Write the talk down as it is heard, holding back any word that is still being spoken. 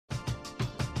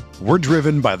We're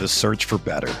driven by the search for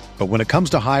better. But when it comes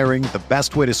to hiring, the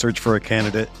best way to search for a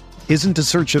candidate isn't to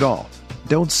search at all.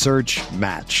 Don't search,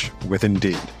 match with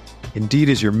Indeed. Indeed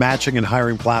is your matching and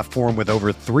hiring platform with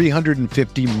over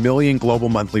 350 million global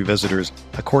monthly visitors,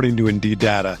 according to Indeed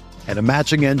data, and a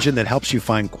matching engine that helps you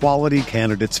find quality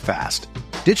candidates fast.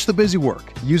 Ditch the busy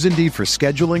work. Use Indeed for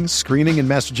scheduling, screening, and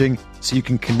messaging so you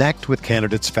can connect with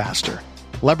candidates faster.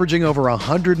 Leveraging over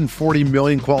 140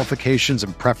 million qualifications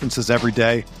and preferences every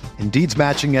day, Indeed's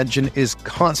matching engine is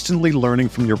constantly learning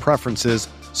from your preferences,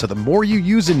 so the more you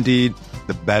use Indeed,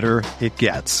 the better it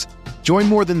gets. Join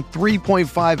more than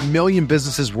 3.5 million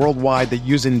businesses worldwide that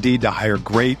use Indeed to hire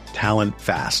great talent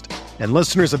fast. And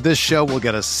listeners of this show will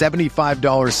get a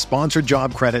 $75 sponsored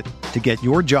job credit to get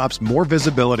your jobs more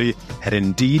visibility at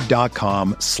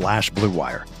Indeed.com/Blue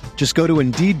Wire. Just go to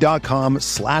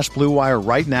Indeed.com/Blue Wire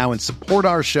right now and support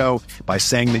our show by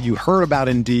saying that you heard about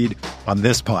Indeed on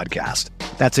this podcast.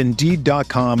 That's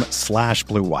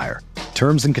Indeed.com/Blue Wire.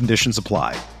 Terms and conditions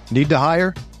apply. Need to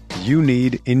hire? You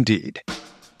need Indeed.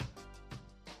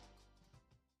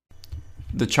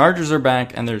 The Chargers are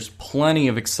back, and there's plenty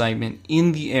of excitement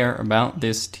in the air about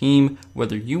this team.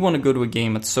 Whether you want to go to a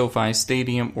game at SoFi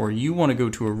Stadium or you want to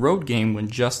go to a road game when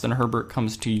Justin Herbert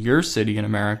comes to your city in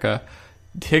America,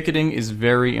 ticketing is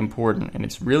very important, and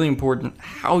it's really important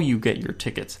how you get your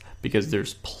tickets, because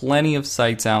there's plenty of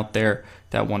sites out there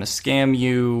that want to scam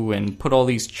you and put all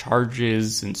these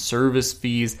charges and service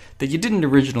fees that you didn't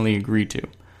originally agree to.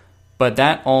 But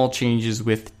that all changes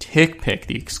with TickPick,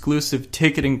 the exclusive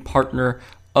ticketing partner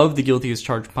of the Guilty as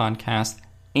Charged podcast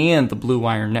and the Blue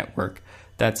Wire Network.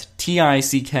 That's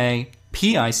TickPick.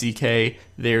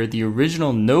 They're the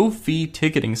original no-fee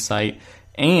ticketing site,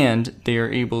 and they are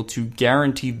able to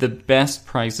guarantee the best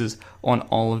prices on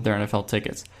all of their NFL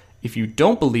tickets. If you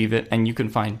don't believe it and you can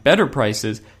find better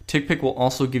prices, TickPick will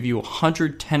also give you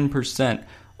 110%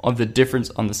 of the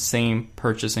difference on the same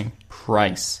purchasing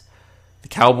price. The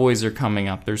Cowboys are coming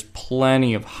up. There's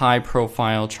plenty of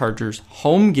high-profile Chargers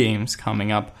home games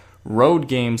coming up, road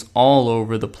games all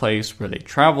over the place where they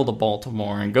travel to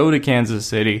Baltimore and go to Kansas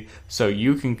City, so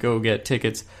you can go get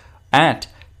tickets at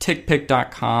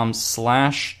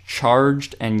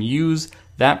tickpick.com/charged and use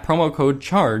that promo code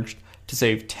CHARGED to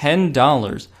save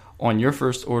 $10 on your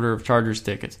first order of Chargers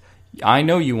tickets. I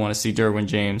know you want to see Derwin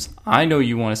James. I know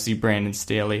you want to see Brandon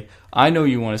Staley. I know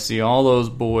you want to see all those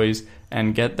boys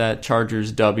and get that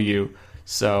Chargers W.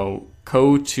 So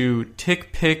go to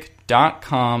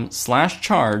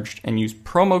tickpick.com/charged and use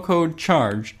promo code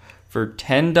CHARGED for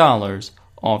 $10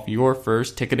 off your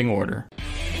first ticketing order.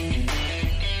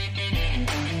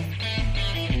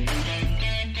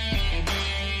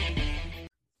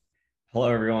 Hello,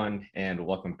 everyone, and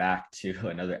welcome back to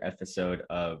another episode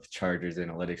of Chargers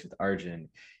Analytics with Arjun.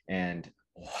 And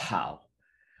wow,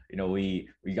 we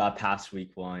got past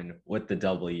week one with the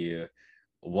W,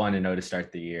 1-0 to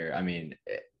start the year. I mean,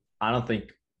 I don't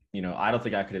think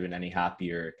I could have been any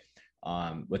happier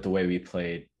with the way we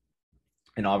played.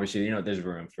 And obviously, there's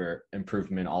room for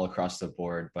improvement all across the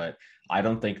board, but I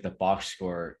don't think the box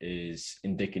score is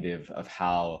indicative of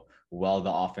how well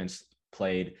the offense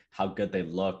played, how good they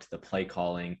looked, the play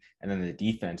calling, and then the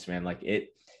defense, man. Like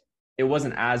it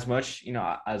wasn't as much,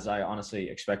 as I honestly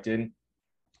expected,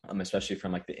 especially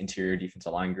from like the interior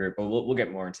defensive line group. But we'll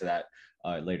get more into that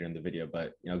later in the video.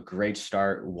 But great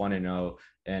start, 1-0,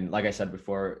 and like I said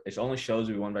before, it only shows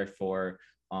we won by 4.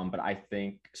 But I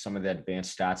think some of the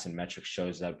advanced stats and metrics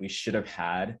shows that we should have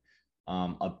had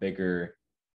a bigger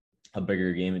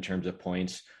game in terms of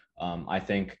points. I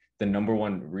think the number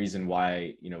one reason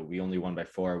why, we only won by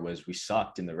 4 was we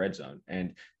sucked in the red zone.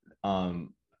 And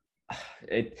I'm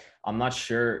not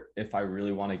sure if I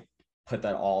really want to put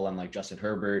that all on like Justin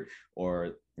Herbert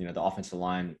or, the offensive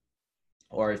line,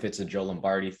 or if it's a Joe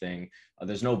Lombardi thing.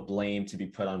 There's no blame to be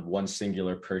put on one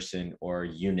singular person or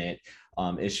unit.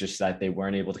 It's just that they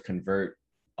weren't able to convert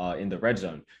in the red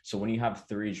zone. So when you have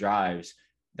 3 drives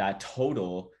that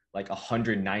total like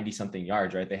 190 something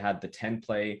yards, right? They had the 10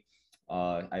 play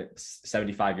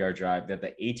 75-yard drive, they had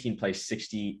the 18 play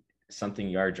 60 something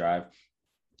yard drive,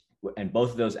 and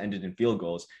both of those ended in field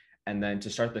goals. And then to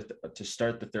start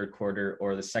the third quarter,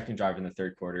 or the second drive in the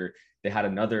third quarter, they had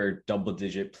another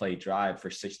double-digit play drive for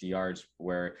 60 yards,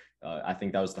 where I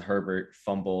think that was the Herbert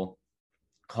fumble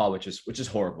call, which is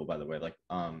horrible, by the way. Like,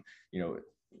 I'm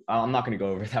not going to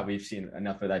go over that. We've seen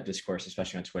enough of that discourse,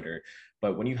 especially on Twitter.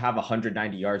 But when you have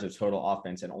 190 yards of total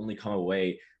offense and only come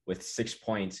away with 6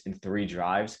 points in 3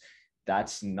 drives,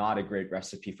 that's not a great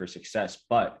recipe for success.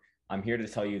 But I'm here to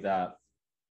tell you that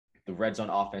the red zone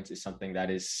offense is something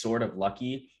that is sort of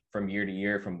lucky from year to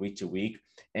year, from week to week.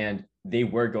 And they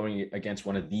were going against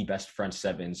one of the best front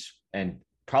sevens and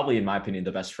probably, in my opinion,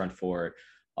 the best front four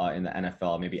in the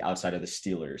NFL, maybe outside of the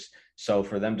Steelers. So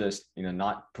for them to,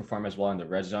 not perform as well in the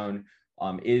red zone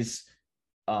is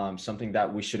something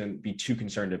that we shouldn't be too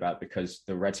concerned about, because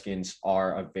the Redskins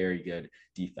are a very good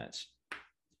defense.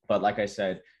 But like I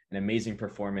said, an amazing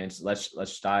performance.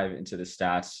 Let's dive into the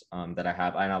stats that I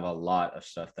have. I have a lot of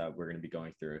stuff that we're going to be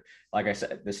going through. Like I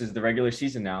said, this is the regular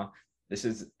season now.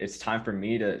 It's time for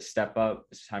me to step up.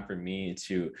 It's time for me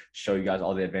to show you guys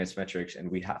all the advanced metrics,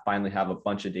 and we finally have a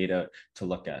bunch of data to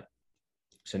look at.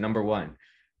 So number one,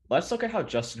 let's look at how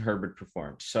Justin Herbert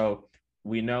performed. So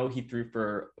we know he threw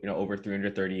for over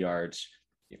 330 yards,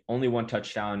 only one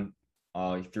touchdown.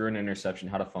 He threw an interception,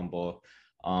 had a fumble,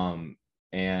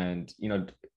 and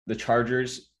the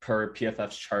Chargers, per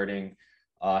PFF's charting,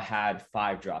 had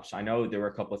 5 drops. I know there were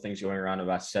a couple of things going around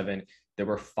about 7. There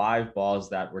were 5 balls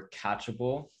that were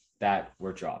catchable that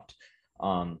were dropped.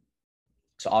 So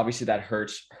obviously that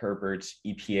hurts Herbert's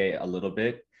EPA a little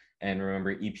bit. And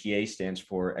remember, EPA stands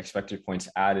for expected points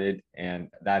added. And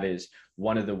that is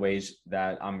one of the ways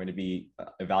that I'm going to be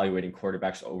evaluating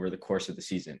quarterbacks over the course of the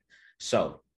season.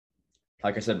 So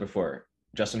like I said before,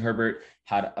 Justin Herbert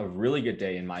had a really good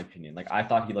day, in my opinion. Like, I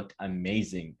thought he looked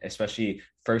amazing, especially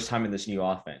first time in this new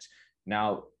offense.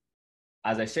 Now,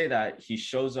 as I say that, he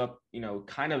shows up,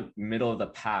 kind of middle of the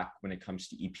pack when it comes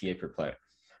to EPA per play.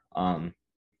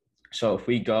 So if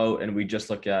we go and we just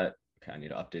look at, okay, I need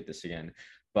to update this again.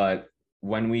 But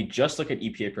when we just look at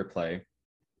EPA per play,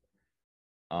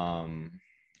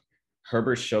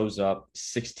 Herbert shows up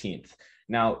 16th.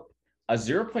 Now, a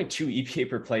 0.2 EPA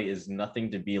per play is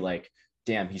nothing to be like,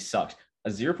 damn, he sucks. A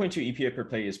 0.2 EPA per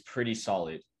play is pretty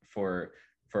solid for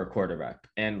a quarterback.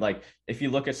 And like, if you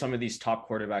look at some of these top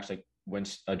quarterbacks, like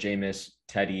Jameis,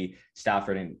 Teddy,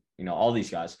 Stafford, and all these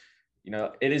guys,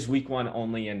 it is week 1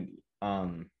 only, and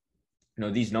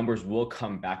these numbers will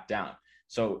come back down.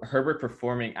 So Herbert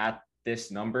performing at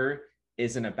this number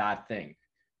isn't a bad thing.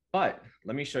 But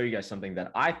let me show you guys something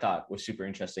that I thought was super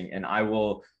interesting, and I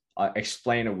will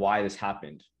explain why this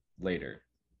happened later.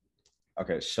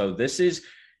 Okay, so the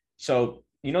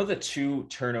 2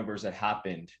 turnovers that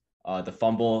happened, the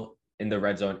fumble in the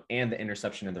red zone and the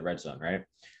interception in the red zone, right?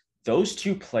 Those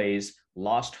 2 plays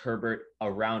lost Herbert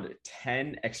around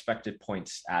 10 expected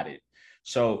points added.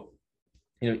 So,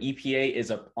 EPA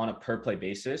is on a per play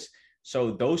basis.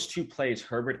 So those 2 plays,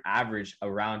 Herbert averaged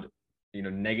around,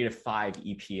 -5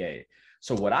 EPA.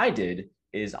 So what I did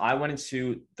is I went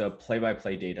into the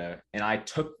play-by-play data and I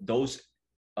took those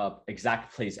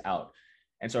exact plays out.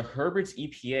 And so Herbert's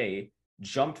EPA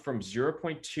jumped from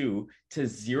 0.2 to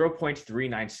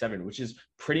 0.397, which is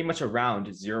pretty much around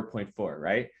 0.4,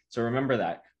 right? So remember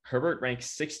that. Herbert ranked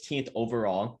 16th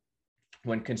overall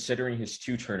when considering his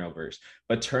 2 turnovers,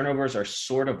 but turnovers are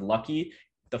sort of lucky.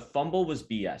 The fumble was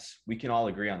BS. We can all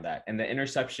agree on that. And the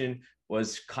interception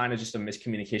was kind of just a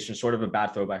miscommunication, sort of a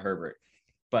bad throw by Herbert.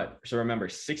 But so remember,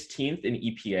 16th in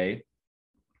EPA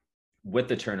with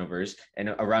the turnovers and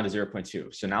around a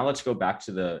 0.2. So now let's go back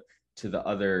to the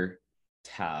other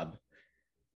tab.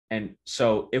 And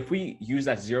so if we use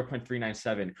that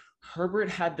 0.397, Herbert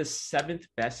had the 7th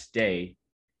best day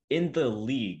in the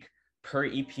league per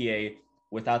EPA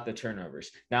without the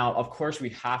turnovers. Now, of course, we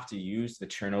have to use the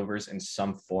turnovers in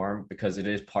some form because it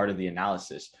is part of the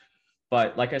analysis.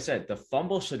 But like I said, the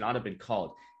fumble should not have been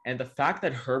called. And the fact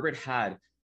that Herbert had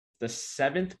the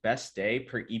 7th best day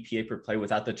per EPA per play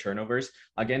without the turnovers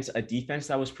against a defense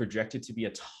that was projected to be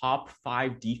a top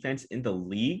 5 defense in the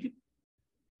league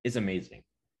is amazing.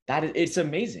 It's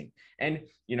amazing. And,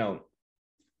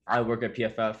 I work at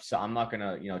PFF, so I'm not going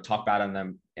to, talk bad on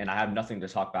them, and I have nothing to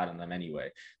talk bad on them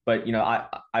anyway. But,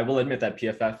 I will admit that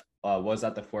PFF was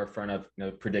at the forefront of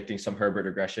predicting some Herbert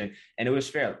regression, and it was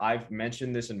fair. I've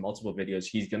mentioned this in multiple videos.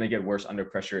 He's going to get worse under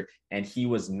pressure, and he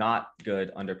was not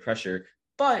good under pressure,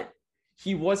 but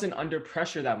he wasn't under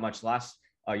pressure that much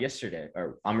yesterday,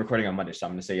 or I'm recording on Monday, so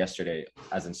I'm going to say yesterday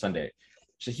as in Sunday.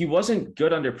 So he wasn't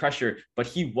good under pressure, but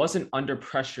he wasn't under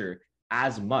pressure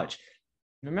as much.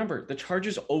 Remember, the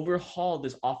Chargers overhauled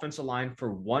this offensive line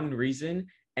for one reason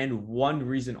and one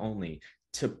reason only: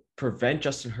 to prevent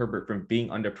Justin Herbert from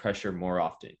being under pressure more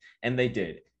often. And they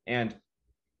did. And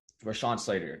Rashawn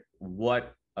Slater,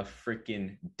 what a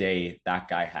freaking day that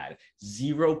guy had.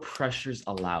 0 pressures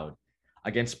allowed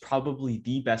against probably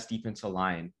the best defensive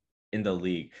line in the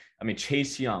league. I mean,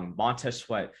 Chase Young, Montez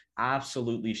Sweat,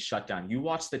 absolutely shut down. You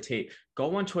watch the tape,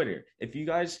 go on Twitter. If you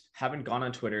guys haven't gone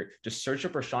on Twitter, just search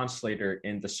up Rashawn Slater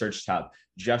in the search tab.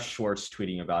 Jeff Schwartz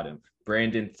tweeting about him,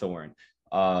 Brandon Thorne,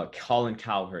 Colin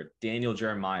Cowherd, Daniel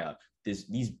Jeremiah,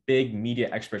 these big media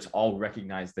experts all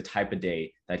recognize the type of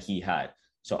day that he had.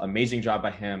 So amazing job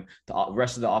by him. The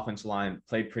rest of the offensive line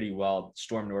played pretty well.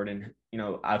 Storm Norton,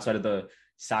 outside of the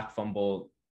sack fumble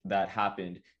that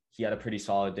happened, he had a pretty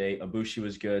solid day. Ibushi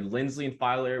was good. Lindsley and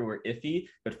Filer were iffy,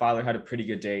 but Filer had a pretty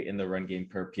good day in the run game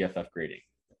per PFF grading.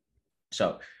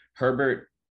 So Herbert,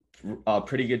 a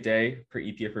pretty good day per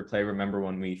EPA per play. Remember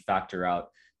when we factor out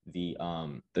the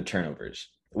turnovers.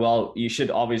 Well, you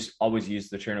should always use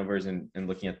the turnovers in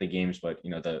looking at the games, but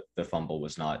the fumble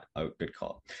was not a good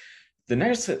call. The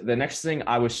next thing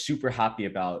I was super happy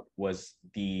about was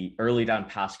the early down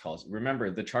pass calls. Remember,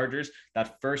 the Chargers,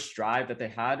 that first drive that they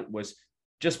had was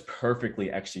just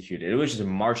perfectly executed. It was just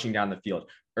marching down the field,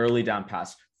 early down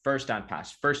pass, first down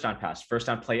pass, first down pass, first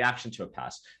down play action to a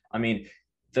pass. I mean,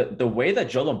 the way that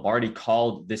Joe Lombardi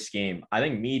called this game, I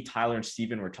think me, Tyler, and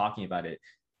Steven were talking about it.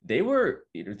 They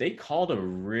called a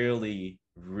really,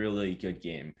 really good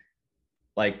game.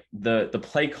 Like the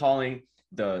play calling,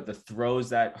 the throws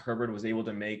that Herbert was able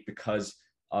to make because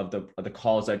of the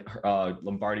calls that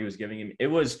Lombardi was giving him, it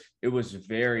was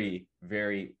very,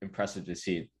 very impressive to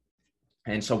see.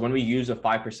 And so when we use a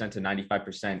 5% to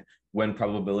 95% win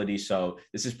probability, so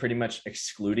this is pretty much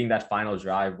excluding that final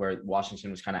drive where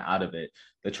Washington was kind of out of it.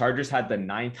 The Chargers had the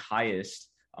 9th highest.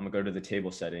 I'm gonna go to the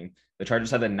table setting. The Chargers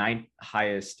had the 9th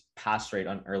highest pass rate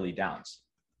on early downs.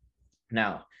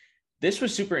 Now, this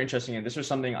was super interesting, and this was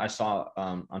something I saw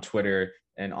on Twitter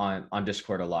and on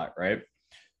Discord a lot, right?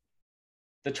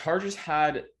 The Chargers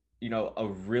had,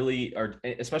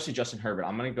 especially Justin Herbert.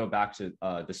 I'm going to go back to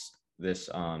this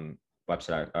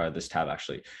website, this tab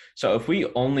actually. So if we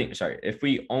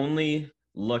only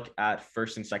look at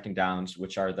first and second downs,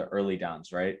 which are the early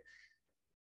downs, right?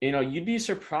 You'd be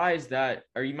surprised that,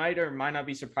 or you might or might not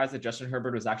be surprised that Justin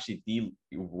Herbert was actually the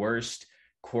worst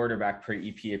quarterback per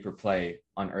EPA per play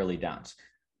on early downs.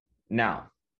 Now,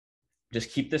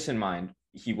 just keep this in mind.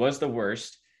 He was the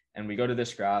worst, and we go to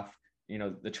this graph.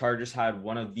 The Chargers had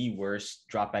one of the worst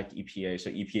dropback EPA, so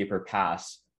EPA per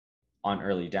pass on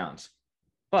early downs.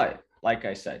 But like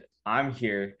I said, I'm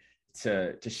here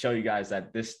to show you guys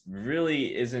that this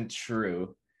really isn't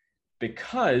true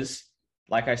because,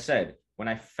 like I said, when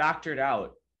I factored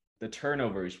out the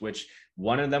turnovers, which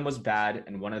one of them was bad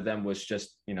and one of them was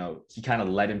just, he kind of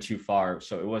led him too far.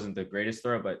 So it wasn't the greatest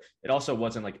throw, but it also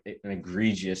wasn't like an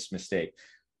egregious mistake.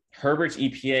 Herbert's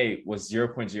EPA was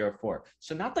 0.04.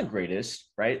 So not the greatest,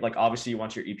 right? Like obviously you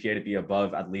want your EPA to be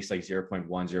above at least like 0.1,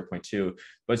 0.2,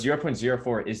 but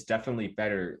 0.04 is definitely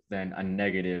better than a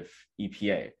negative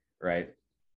EPA, right?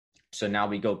 So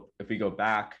now if we go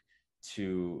back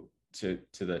to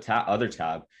the other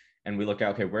tab and we look at,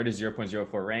 okay, where does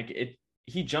 0.04 rank?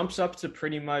 He jumps up to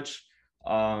pretty much,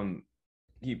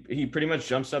 he pretty much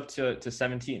jumps up to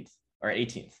 17th or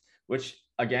 18th, which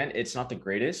again, it's not the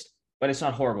greatest, but it's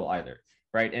not horrible either,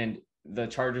 right? And the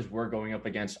Chargers were going up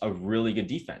against a really good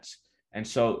defense. And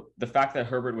so the fact that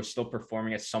Herbert was still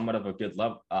performing at somewhat of a good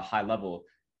level, a high level,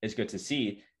 is good to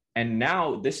see. And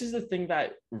now this is the thing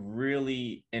that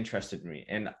really interested me.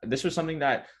 And this was something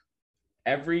that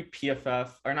every PFF,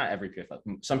 or not every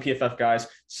PFF, some PFF guys,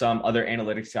 some other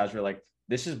analytics guys were like,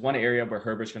 this is one area where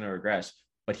Herbert's going to regress,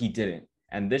 but he didn't.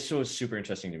 And this was super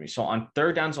interesting to me. So on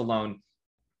third downs alone,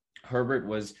 Herbert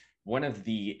was one of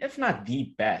the, if not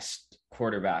the best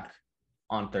quarterback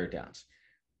on third downs.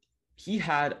 He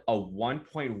had a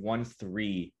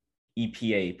 1.13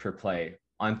 EPA per play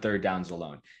on third downs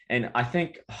alone. And I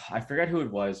think, I forget who it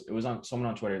was. It was on someone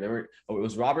on Twitter. It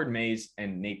was Robert Mays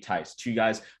and Nate Tice, two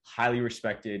guys highly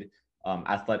respected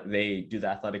they do the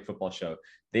Athletic Football Show.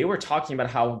 They were talking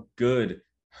about how good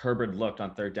Herbert looked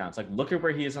on third downs. Like, look at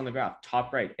where he is on the graph,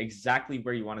 top right, exactly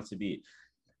where you want it to be.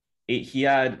 He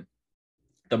had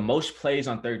the most plays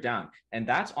on third down. And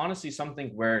that's honestly something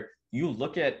where you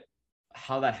look at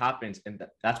how that happens. And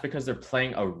that's because they're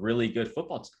playing a really good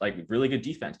football, like really good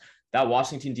defense. That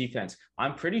Washington defense,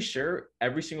 I'm pretty sure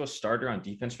every single starter on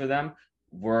defense for them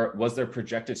was their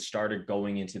projected starter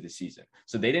going into the season.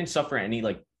 So they didn't suffer any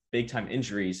like big time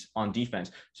injuries on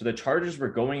defense. So the Chargers were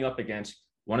going up against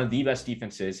one of the best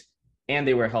defenses and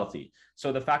they were healthy.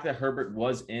 So the fact that Herbert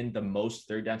was in the most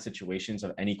third down situations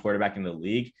of any quarterback in the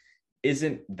league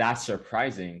isn't that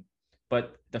surprising,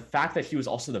 but the fact that he was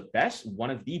also the best,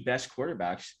 one of the best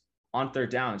quarterbacks on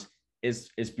third downs is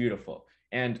beautiful.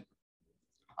 And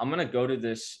I'm going to go to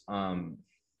this.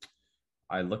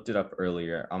 I looked it up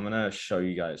earlier. I'm going to show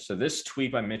you guys. So this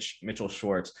tweet by Mitchell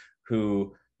Schwartz,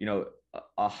 who,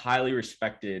 a highly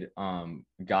respected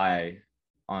guy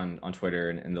on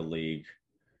Twitter and in the league.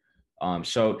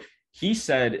 So he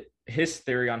said his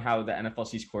theory on how the NFL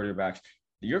sees quarterbacks.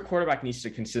 your quarterback needs to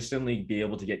consistently be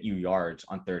able to get you yards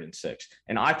on 3rd and 6.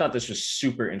 And I thought this was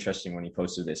super interesting when he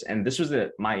posted this. And this was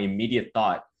my immediate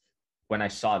thought when I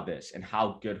saw this and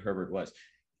how good Herbert was.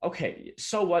 Okay,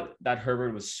 so what that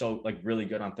Herbert was so like really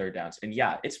good on 3rd downs. And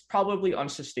yeah, it's probably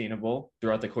unsustainable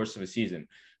throughout the course of a season,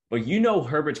 but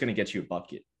Herbert's going to get you a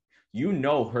bucket.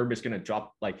 Herbert's going to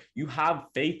drop, like you have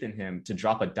faith in him to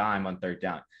drop a dime on 3rd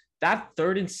down. That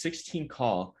 3rd and 16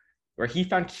 call where he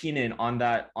found Keenan on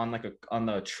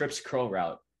the trips curl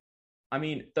route. I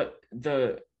mean,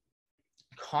 the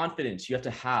confidence you have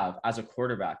to have as a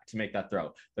quarterback to make that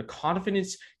throw, the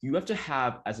confidence you have to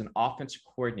have as an offensive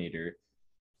coordinator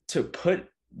to put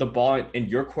the ball in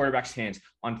your quarterback's hands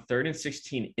on 3rd and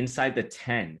 16 inside the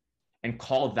 10 and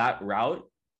call that route.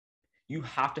 You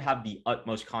have to have the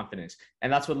utmost confidence.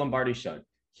 And that's what Lombardi showed.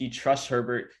 He trusts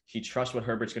Herbert. He trusts what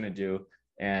Herbert's going to do.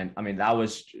 And I mean, that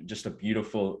was just a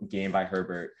beautiful game by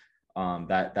Herbert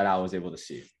that I was able to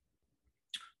see.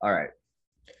 All right.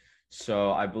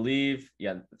 So I believe,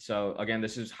 yeah. So again,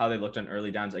 this is how they looked on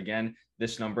early downs. Again,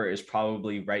 this number is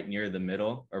probably right near the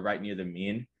middle or right near the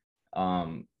mean.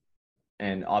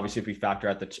 And obviously, if we filter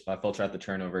out the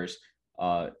turnovers,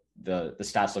 the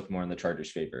stats look more in the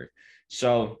Chargers' favor.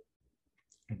 So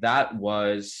that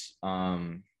was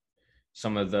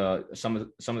some of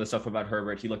the stuff about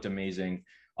Herbert. He looked amazing.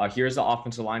 Here's the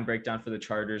offensive line breakdown for the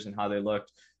Chargers and how they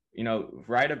looked.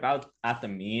 Right about at the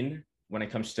mean when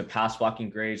it comes to pass blocking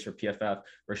grades for PFF.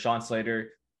 Rashawn Slater,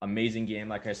 amazing game.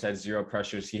 Like I said, 0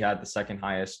 pressures. He had the 2nd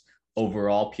highest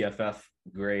overall PFF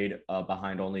grade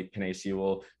behind only Penei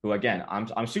Sewell, who again,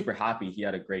 I'm super happy he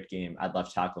had a great game at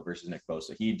left tackle versus Nick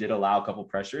Bosa. He did allow a couple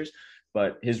pressures,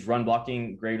 but his run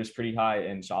blocking grade was pretty high,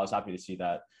 and so I was happy to see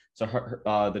that. So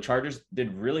the Chargers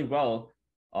did really well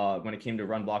when it came to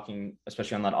run blocking,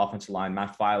 especially on that offensive line.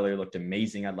 Matt Filer looked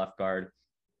amazing at left guard.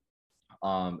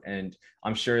 And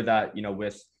I'm sure that,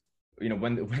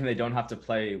 when they don't have to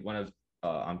play one of,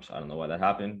 I don't know why that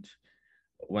happened.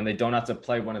 When they don't have to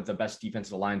play one of the best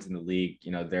defensive lines in the league,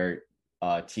 their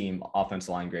team offensive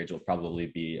line grades will probably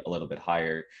be a little bit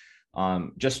higher.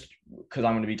 Just because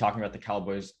I'm going to be talking about the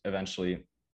Cowboys eventually.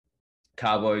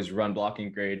 Cowboys run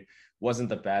blocking grade wasn't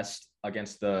the best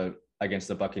against the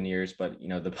Buccaneers, but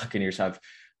the Buccaneers have,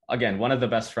 again, one of the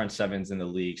best front sevens in the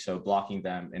league. So blocking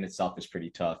them in itself is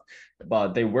pretty tough,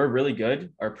 but they were really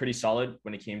good or pretty solid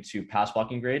when it came to pass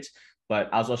blocking grades. But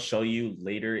as I'll show you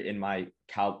later in my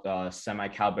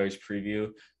semi-Cowboys preview,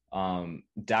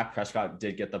 Dak Prescott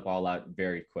did get the ball out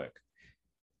very quick.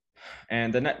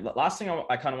 And the last thing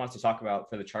I kind of want to talk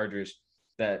about for the Chargers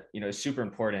that, is super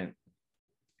important.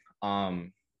 I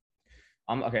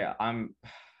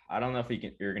don't know if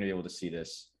you're going to be able to see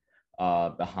this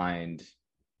behind.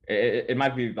 It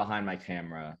might be behind my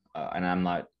camera, and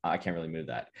I can't really move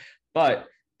that. But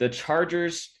the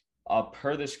Chargers,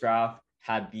 per this graph,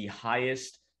 had the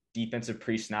highest defensive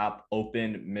pre-snap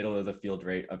open middle of the field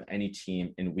rate of any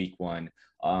team in week 1.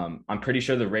 I'm pretty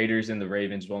sure the Raiders and the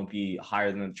Ravens won't be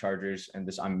higher than the Chargers. And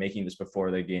I'm making this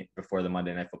before the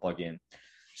Monday Night Football game.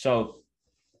 So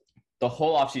the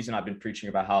whole offseason, I've been preaching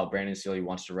about how Brandon Staley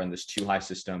wants to run this too high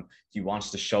system. He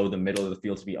wants to show the middle of the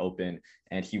field to be open,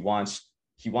 and he wants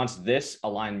this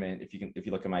alignment. If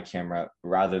you look at my camera,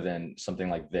 rather than something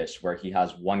like this, where he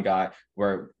has one guy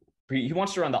where he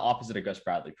wants to run the opposite of Gus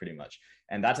Bradley pretty much.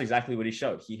 And that's exactly what he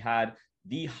showed. He had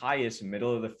the highest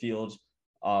middle of the field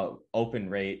open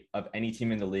rate of any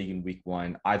team in the league in week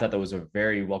 1. I thought that was a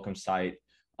very welcome sight.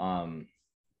 And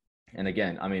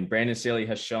again, I mean, Brandon Staley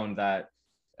has shown that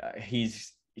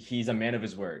he's a man of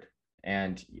his word,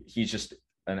 and he's just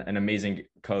an amazing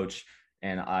coach.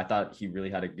 And I thought he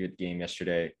really had a good game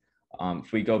yesterday.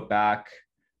 If we go back,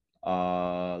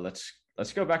 let's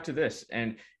go back to this.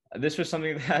 And this was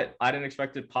something that I didn't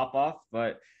expect to pop off,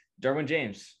 but Derwin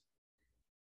James,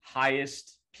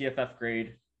 highest PFF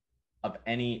grade of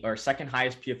any, or second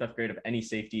highest PFF grade of any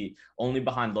safety, only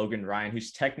behind Logan Ryan,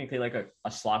 who's technically like a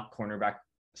slot cornerback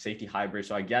safety hybrid.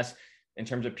 So I guess in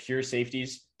terms of pure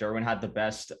safeties, Derwin had the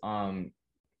best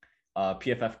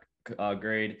PFF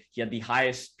grade. He had the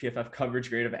highest PFF coverage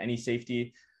grade of any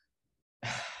safety.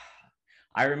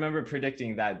 I remember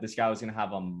predicting that this guy was going to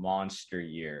have a monster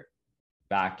year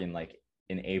back in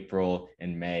April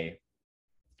and May.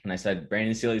 And I said,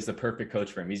 Brandon Staley is the perfect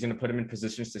coach for him. He's going to put him in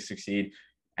positions to succeed,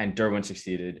 and Derwin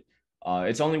succeeded.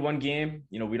 It's only one game.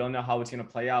 We don't know how it's going to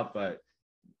play out, but,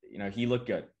 he looked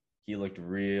good. He looked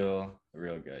real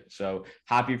good. So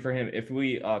happy for him. If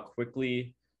we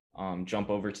quickly jump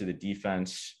over to the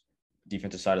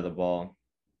defensive side of the ball,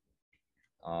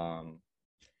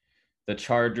 the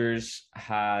Chargers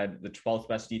had the 12th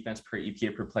best defense per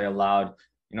EPA per play allowed.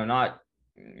 Not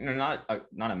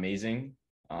not amazing.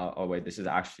 Oh wait, this is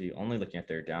actually only looking at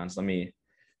their downs. Let me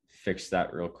fix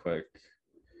that real quick.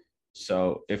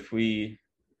 So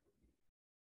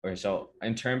so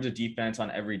in terms of defense on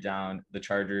every down, the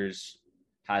Chargers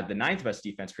had the ninth best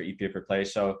defense per EPA per play.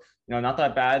 So, not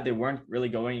that bad. They weren't really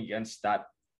going against that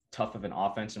tough of an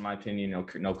offense, in my opinion.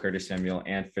 No Curtis Samuel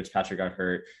and Fitzpatrick got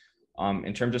hurt.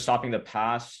 In terms of stopping the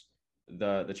pass,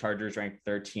 the Chargers ranked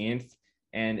 13th.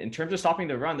 And in terms of stopping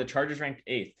the run, the Chargers ranked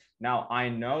 8th. Now, I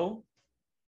know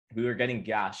we were getting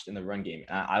gashed in the run game.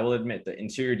 I will admit the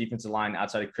interior defensive line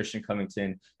outside of Christian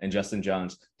Covington and Justin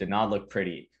Jones did not look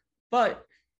pretty. But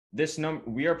this number,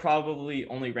 we are definitely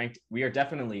only ranked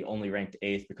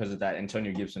 8th because of that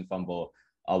Antonio Gibson fumble,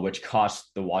 which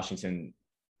cost the Washington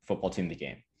football team the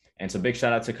game. And so big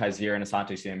shout out to Kaiser and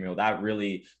Asante Samuel. That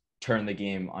really turned the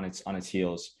game on its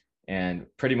heels and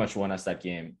pretty much won us that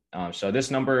game. So this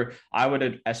number, I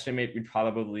would estimate we'd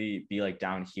probably be like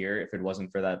down here if it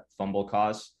wasn't for that fumble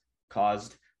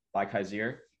caused by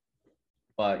Kaiser.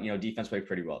 But, defense played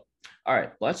pretty well. All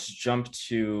right, let's jump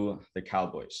to the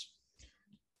Cowboys.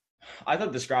 I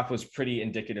thought this graph was pretty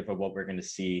indicative of what we're going to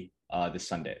see this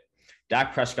Sunday.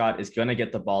 Dak Prescott is going to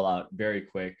get the ball out very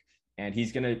quick, and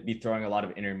he's going to be throwing a lot of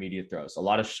intermediate throws, a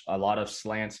lot of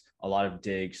slants, a lot of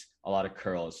digs, a lot of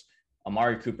curls.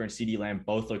 Amari Cooper and CeeDee Lamb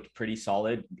both looked pretty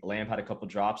solid. Lamb had a couple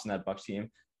drops in that Bucs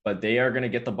team, but they are going to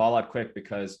get the ball out quick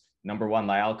because number one,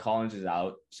 La'el Collins is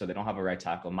out, so they don't have a right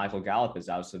tackle. Michael Gallup is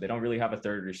out, so they don't really have a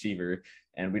third receiver.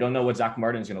 And we don't know what Zach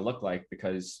Martin is going to look like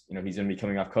because, he's going to be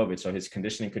coming off COVID, so his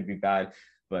conditioning could be bad.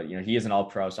 But, he is an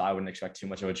all-pro, so I wouldn't expect too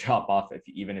much of a drop-off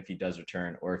even if he does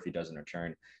return, or if he doesn't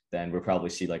return, then we'll probably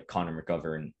see like Connor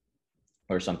McGovern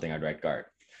or something at right guard.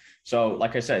 So,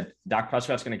 like I said, Dak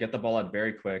Prescott's going to get the ball out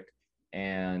very quick,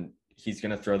 and he's going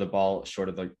to throw the ball short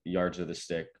of the yards of the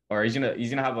stick, or he's going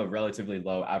to have a relatively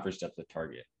low average depth of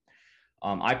target.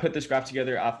 I put this graph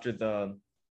together after the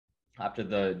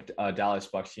Dallas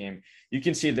Bucs game. You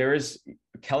can see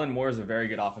Kellen Moore is a very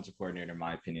good offensive coordinator, in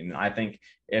my opinion. And I think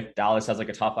if Dallas has like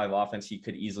a top 5 offense, he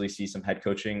could easily see some head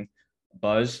coaching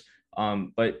buzz.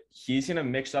 But he's going to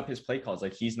mix up his play calls.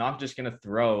 Like, he's not just going to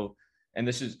throw. And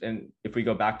if we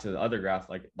go back to the other graph,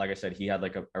 like I said, he had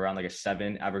around a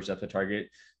 7 average depth of target,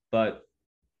 but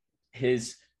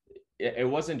it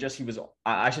wasn't just,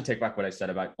 I should take back what I said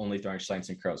about only throwing slants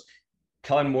and curls.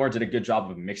 Kellen Moore did a good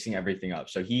job of mixing everything up.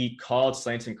 So he called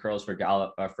slants and curls for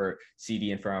Gallup, for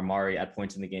CD and for Amari at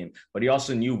points in the game, but he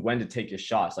also knew when to take his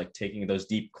shots, like taking those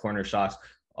deep corner shots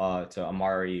to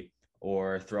Amari,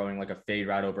 or throwing like a fade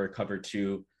route over cover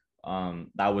 2.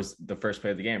 That was the first play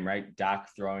of the game, right? Dak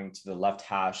throwing to the left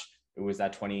hash. It was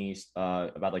that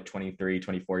about like 23,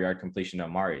 24-yard completion to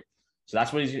Amari. So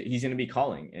that's what he's going to be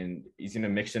calling, and he's going to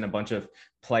mix in a bunch of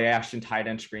play action tight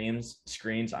end screens.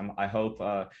 I hope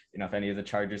if any of the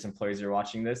Chargers employees are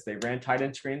watching this, they ran tight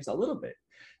end screens a little bit,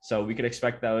 so we could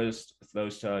expect those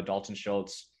to Dalton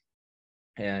Schultz,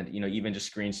 and even just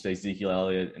screens to Ezekiel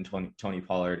Elliott and Tony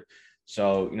Pollard.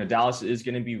 So Dallas is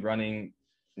going to be running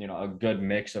a good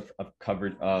mix of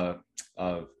covered of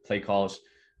play calls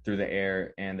through the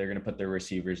air, and they're going to put their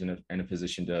receivers in a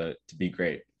position to be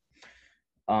great.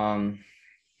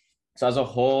 So as a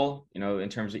whole, in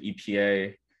terms of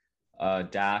EPA,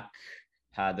 Dak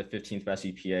had the 15th best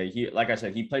EPA. Like I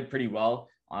said, he played pretty well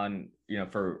on,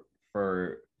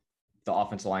 for the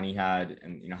offensive line he had,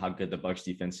 and, how good the Bucs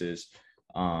defense is.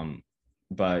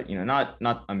 But,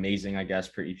 not amazing, I guess,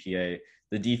 per EPA.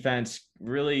 The defense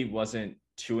really wasn't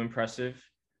too impressive.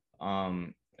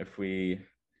 If we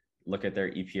look at their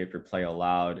EPA per play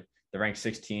allowed, they're ranked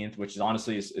 16th, which is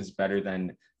honestly is better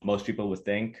than most people would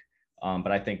think.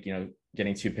 But I think,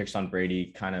 getting 2 picks on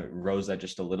Brady kind of rose that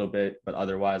just a little bit. But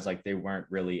otherwise, they weren't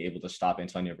really able to stop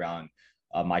Antonio Brown,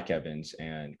 Mike Evans,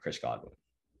 and Chris Godwin.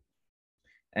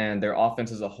 And their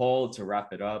offense as a whole, to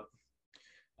wrap it up,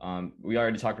 we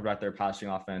already talked about their passing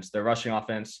offense. Their rushing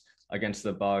offense against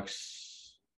the Bucs,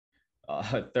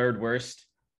 3rd worst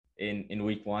in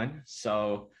week 1.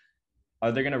 So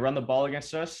are they going to run the ball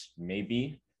against us?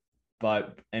 Maybe.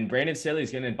 And Brandon Staley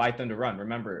is going to invite them to run.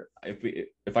 Remember,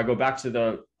 if I go back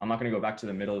to I'm not going to go back to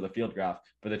the middle of the field graph,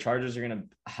 but the Chargers are going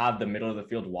to have the middle of the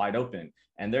field wide open,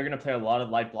 and they're going to play a lot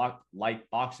of light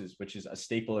boxes, which is a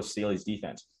staple of Staley's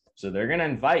defense. So they're going to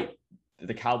invite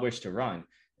the Cowboys to run.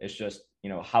 It's just,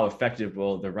 how effective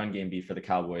will the run game be for the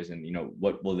Cowboys, and,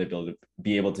 what will they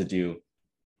be able to do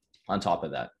on top of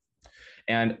that?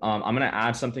 And I'm going to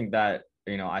add something that,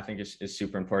 I think is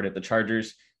super important. The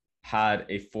Chargers had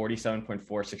a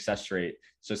 47.4 success rate.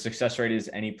 So success rate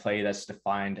is any play that's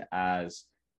defined as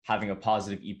having a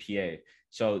positive EPA.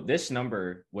 So this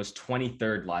number was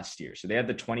 23rd last year. So they had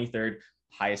the 23rd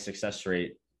highest success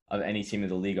rate of any team in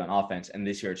the league on offense. And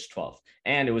this year it's 12th.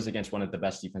 And it was against one of the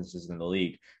best defenses in the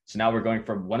league. So now we're going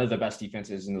from one of the best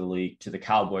defenses in the league to the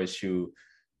Cowboys, who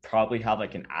probably have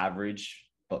like an average,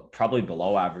 but probably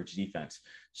below average defense.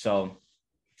 So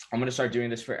I'm going to start doing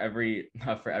this for every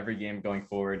game going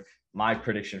forward. My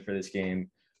prediction for this game,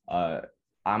 I'm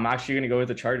actually going to go with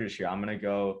the Chargers here. I'm going to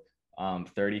go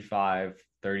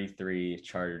 35-33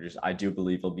 Chargers. I do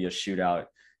believe it'll be a shootout.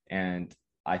 And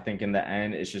I think in the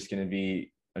end, it's just going to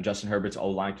be Justin Herbert's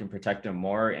O-line can protect him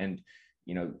more. And,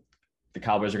 the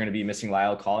Cowboys are going to be missing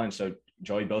Lyle Collins. So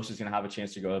Joey Bosa is going to have a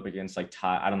chance to go up against like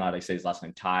Ty. I don't know how to say his last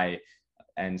name, Ty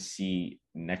NC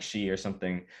Nexi or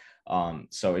something.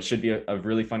 So it should be a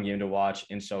really fun game to watch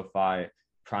in SoFi,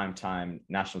 primetime,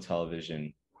 national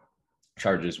television.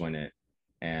 Chargers win it.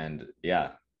 And yeah,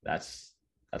 that's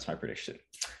my prediction.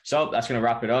 So that's going to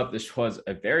wrap it up. This was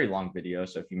a very long video.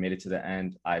 So if you made it to the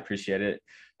end, I appreciate it.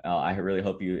 I really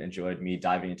hope you enjoyed me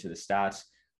diving into the stats.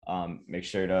 Make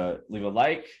sure to leave a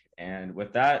like. And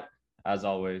with that, as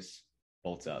always,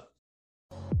 bolts up.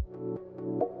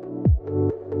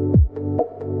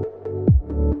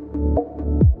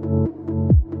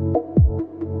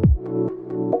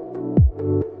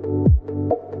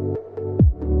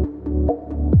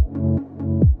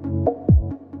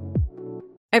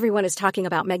 Everyone is talking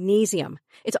about magnesium.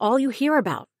 It's all you hear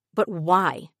about. But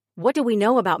why? What do we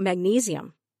know about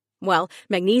magnesium? Well,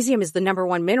 magnesium is the number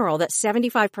one mineral that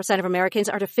 75% of Americans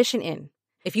are deficient in.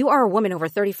 If you are a woman over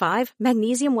 35,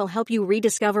 magnesium will help you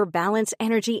rediscover balance,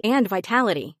 energy, and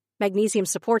vitality. Magnesium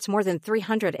supports more than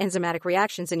 300 enzymatic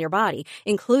reactions in your body,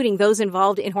 including those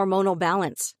involved in hormonal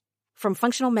balance. From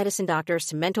functional medicine doctors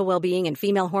to mental well-being and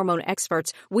female hormone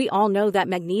experts, we all know that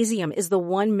magnesium is the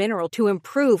one mineral to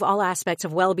improve all aspects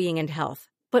of well-being and health.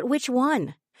 But which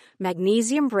one?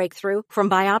 Magnesium Breakthrough from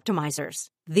Bioptimizers,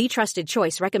 the trusted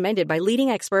choice recommended by leading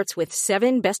experts with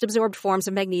 7 best-absorbed forms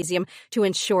of magnesium to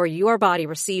ensure your body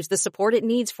receives the support it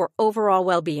needs for overall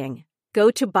well-being.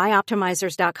 Go to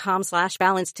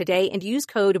bioptimizers.com/balance today and use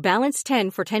code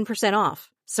BALANCE10 for 10% off.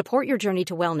 Support your journey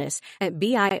to wellness at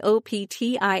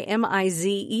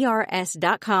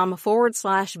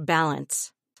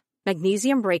bioptimizers.com/balance.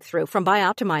 Magnesium Breakthrough from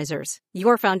Bioptimizers,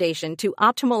 your foundation to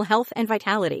optimal health and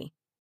vitality.